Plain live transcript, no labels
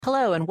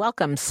Hello and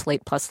welcome,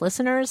 Slate Plus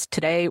listeners.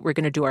 Today we're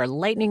going to do our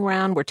lightning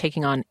round. We're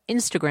taking on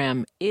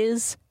Instagram.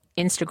 Is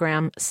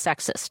Instagram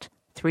sexist?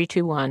 3,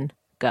 2, 1,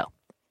 go.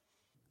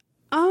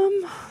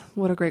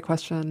 What a great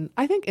question.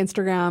 I think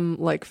Instagram,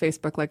 like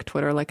Facebook, like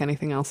Twitter, like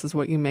anything else, is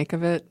what you make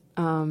of it.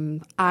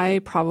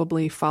 I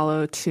probably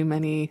follow too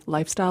many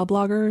lifestyle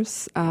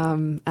bloggers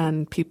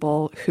and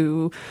people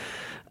who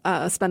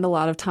spend a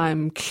lot of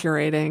time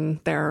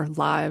curating their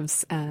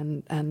lives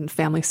and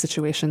family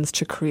situations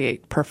to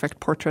create perfect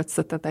portraits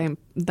that they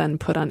then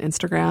put on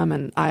Instagram.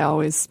 And I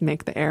always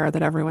make the error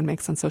that everyone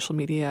makes on social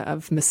media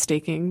of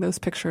mistaking those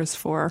pictures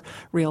for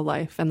real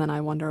life. And then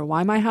I wonder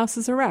why my house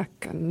is a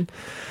wreck. And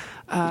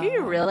do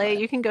you really?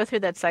 You can go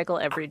through that cycle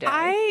every day.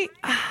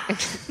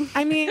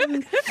 I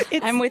mean,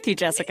 I'm with you,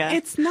 Jessica.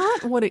 It's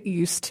not what it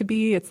used to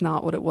be. It's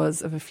not what it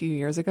was of a few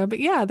years ago. But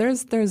yeah,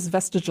 there's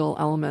vestigial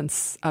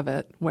elements of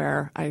it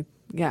where I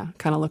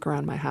kind of look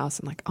around my house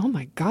and like, oh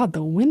my God,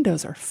 the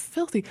windows are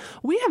filthy.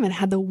 We haven't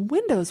had the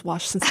windows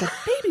washed since the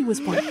baby was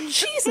born.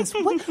 Jesus,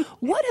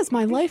 what has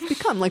my life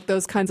become? Like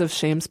those kinds of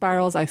shame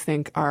spirals, I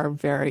think, are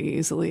very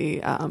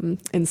easily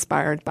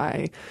inspired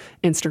by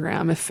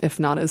Instagram, if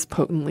not as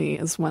potently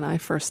as when I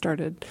first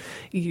started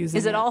using it.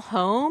 Is it all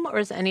home, or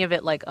is any of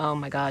it like, oh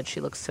my God, she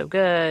looks so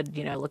good,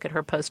 look at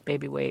her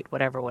post-baby weight,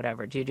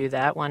 whatever. Do you do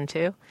that one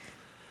too?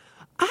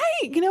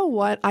 You know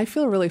what? I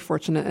feel really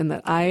fortunate in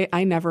that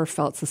I never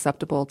felt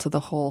susceptible to the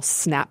whole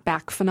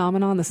snapback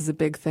phenomenon. This is a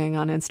big thing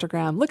on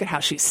Instagram. Look at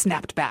how she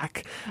snapped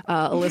back.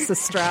 Alyssa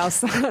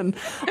Strauss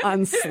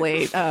on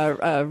Slate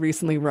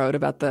recently wrote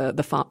about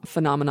the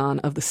phenomenon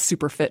of the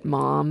super fit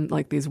mom,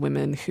 like these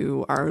women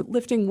who are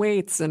lifting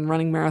weights and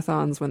running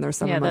marathons when they're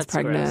 7 months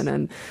pregnant,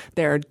 and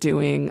they're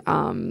doing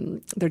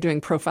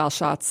profile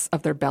shots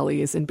of their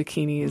bellies in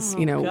bikinis.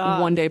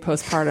 God. 1 day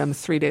postpartum,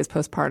 3 days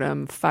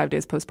postpartum, 5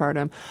 days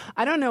postpartum.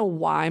 I don't know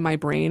why my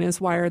brain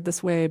is wired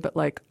this way, but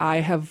like I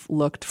have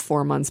looked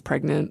 4 months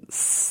pregnant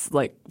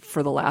like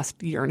for the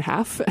last year and a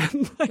half.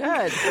 And,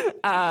 Good.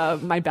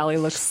 My belly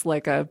looks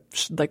like a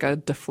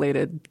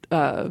deflated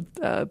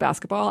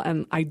basketball,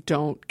 and I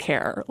don't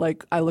care.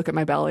 Like I look at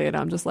my belly and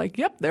I'm just like,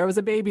 yep, there was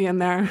a baby in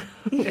there.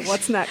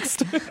 What's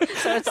next?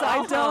 So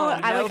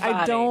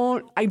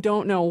I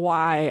don't know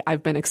why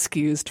I've been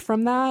excused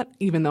from that,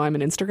 even though I'm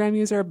an Instagram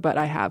user, but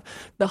I have.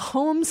 The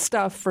home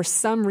stuff, for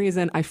some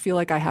reason, I feel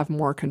like I have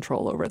more control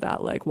over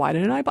that. Like, why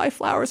didn't I buy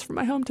flowers for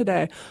my home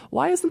today?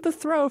 Why isn't the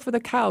throw for the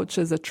couch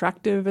as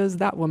attractive as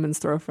that woman's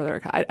throw for their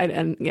couch?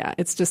 And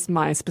it's just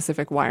my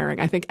specific wiring.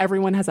 I think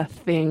everyone has a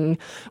thing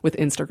with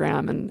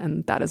Instagram,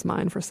 and that is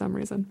mine for some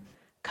reason.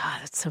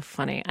 God, that's so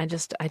funny. I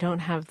don't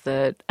have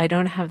that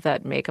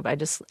makeup.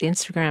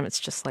 Instagram, it's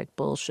just like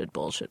bullshit.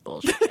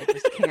 I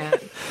just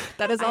can't.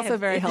 That is also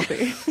very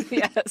healthy.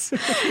 Yes.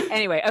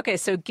 Anyway, okay,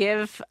 so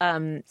give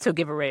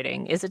a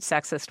rating. Is it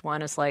sexist?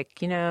 One is like,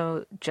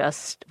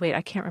 just wait,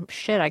 I can't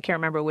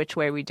remember which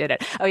way we did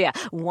it. Oh yeah.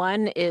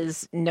 1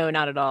 is no,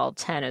 not at all.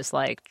 10 is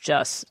like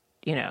just,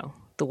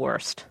 the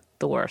worst,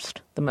 the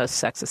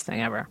most sexist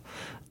thing ever.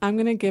 I'm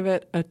going to give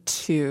it a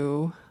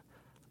 2.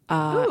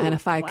 And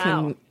if I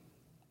can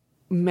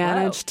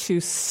manage to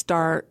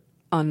start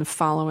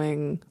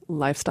unfollowing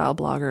lifestyle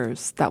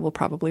bloggers, that will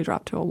probably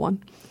drop to a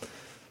 1.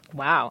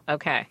 Wow.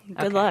 Okay.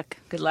 Good luck.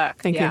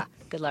 Thank you.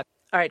 Good luck.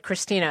 All right,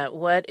 Christina,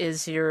 what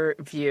is your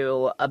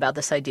view about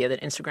this idea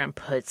that Instagram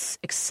puts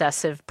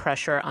excessive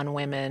pressure on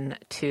women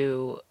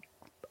to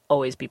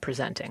always be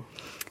presenting?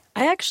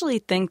 I actually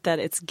think that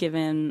it's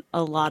given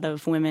a lot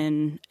of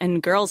women,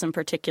 and girls in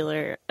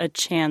particular, a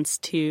chance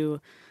to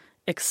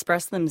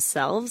express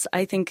themselves.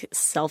 I think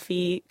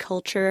selfie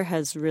culture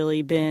has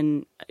really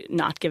been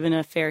not given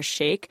a fair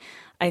shake.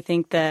 I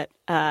think that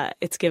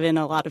it's given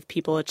a lot of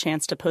people a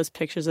chance to post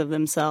pictures of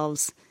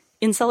themselves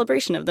in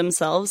celebration of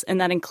themselves,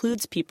 and that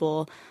includes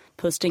people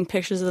posting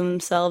pictures of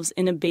themselves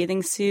in a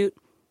bathing suit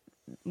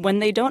when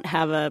they don't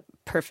have a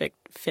perfect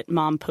fit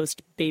mom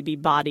post-baby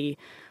body,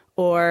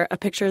 or a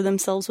picture of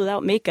themselves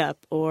without makeup,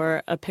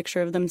 or a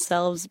picture of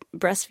themselves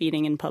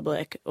breastfeeding in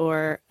public,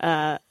 or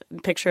a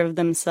picture of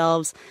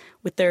themselves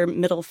with their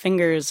middle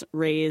fingers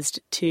raised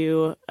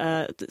to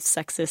a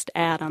sexist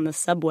ad on the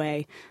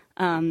subway.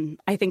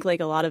 I think like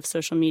a lot of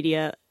social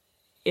media,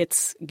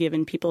 it's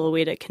given people a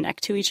way to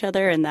connect to each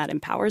other, and that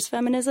empowers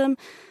feminism.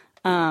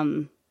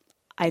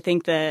 I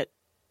think that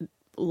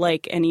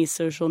like any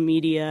social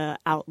media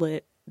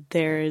outlet,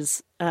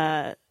 there's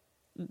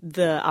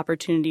the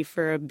opportunity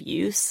for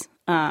abuse.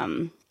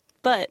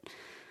 But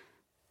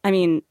I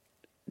mean,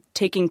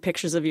 taking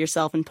pictures of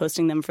yourself and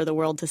posting them for the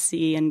world to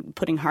see and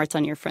putting hearts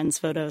on your friends'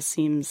 photos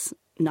seems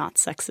not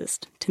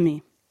sexist to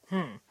me.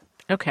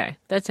 Okay,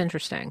 that's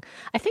interesting.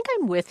 I think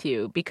I'm with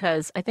you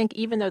because I think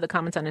even though the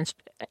comments on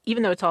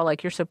even though it's all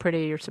like you're so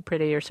pretty, you're so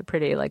pretty, you're so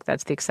pretty, like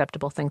that's the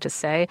acceptable thing to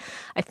say.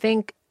 I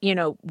think,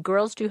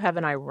 girls do have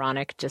an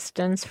ironic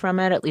distance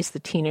from it. At least the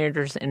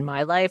teenagers in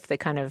my life, they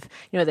kind of,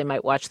 they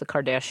might watch the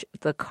Kardashian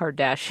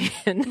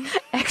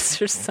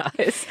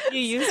exercise. You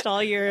used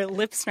all your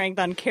lip strength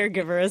on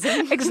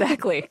caregiverism.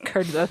 Exactly.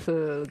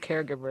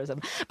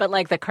 Caregiverism. But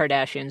like the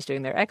Kardashians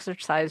doing their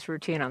exercise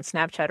routine on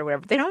Snapchat or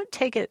whatever, they don't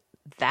take it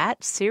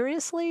that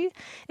seriously,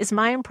 is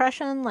my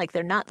impression. Like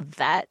they're not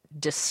that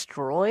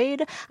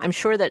destroyed. I'm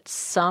sure that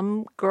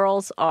some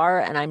girls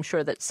are, and I'm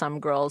sure that some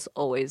girls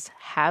always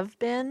have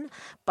been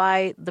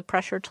by the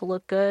pressure to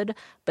look good.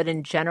 But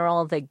in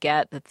general, they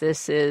get that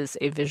this is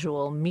a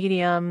visual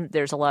medium.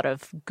 There's a lot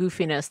of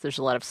goofiness. There's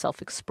a lot of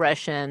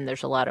self-expression.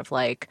 There's a lot of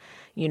like,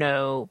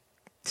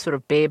 sort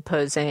of babe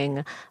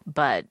posing,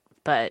 but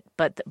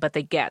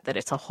they get that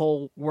it's a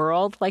whole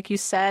world, like you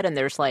said, and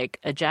there's like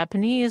a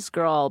Japanese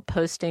girl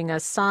posting a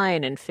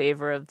sign in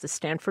favor of the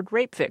Stanford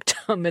rape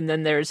victim, and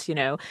then there's,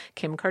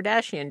 Kim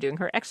Kardashian doing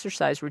her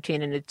exercise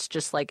routine, and it's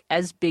just like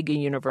as big a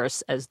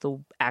universe as the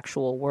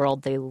actual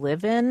world they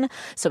live in.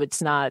 So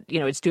it's not,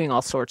 it's doing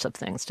all sorts of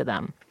things to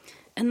them.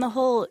 And the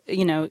whole,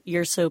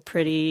 you're so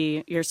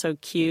pretty, you're so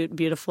cute,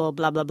 beautiful,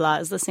 blah, blah, blah,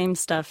 is the same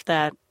stuff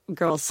that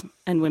girls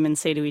and women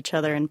say to each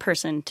other in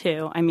person,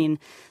 too. I mean,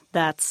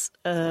 that's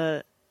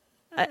a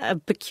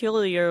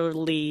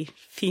peculiarly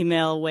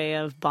female way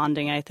of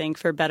bonding, I think,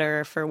 for better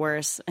or for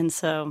worse. And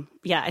so,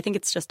 yeah, I think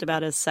it's just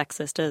about as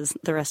sexist as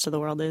the rest of the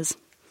world is.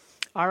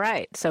 All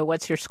right. So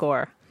what's your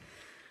score?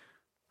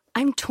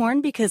 I'm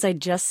torn because I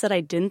just said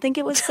I didn't think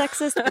it was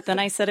sexist, but then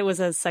I said it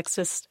was as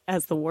sexist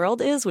as the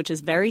world is, which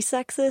is very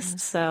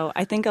sexist. So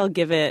I think I'll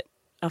give it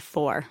a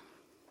 4.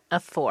 A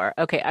 4.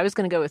 Okay, I was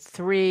going to go with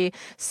 3.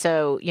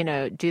 So,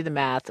 do the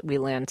math. We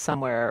land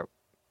somewhere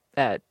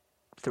at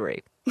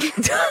 3.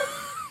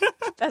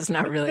 That's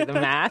not really the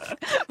math,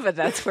 but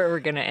that's where we're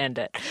going to end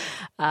it.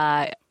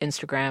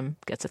 Instagram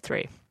gets a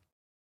 3.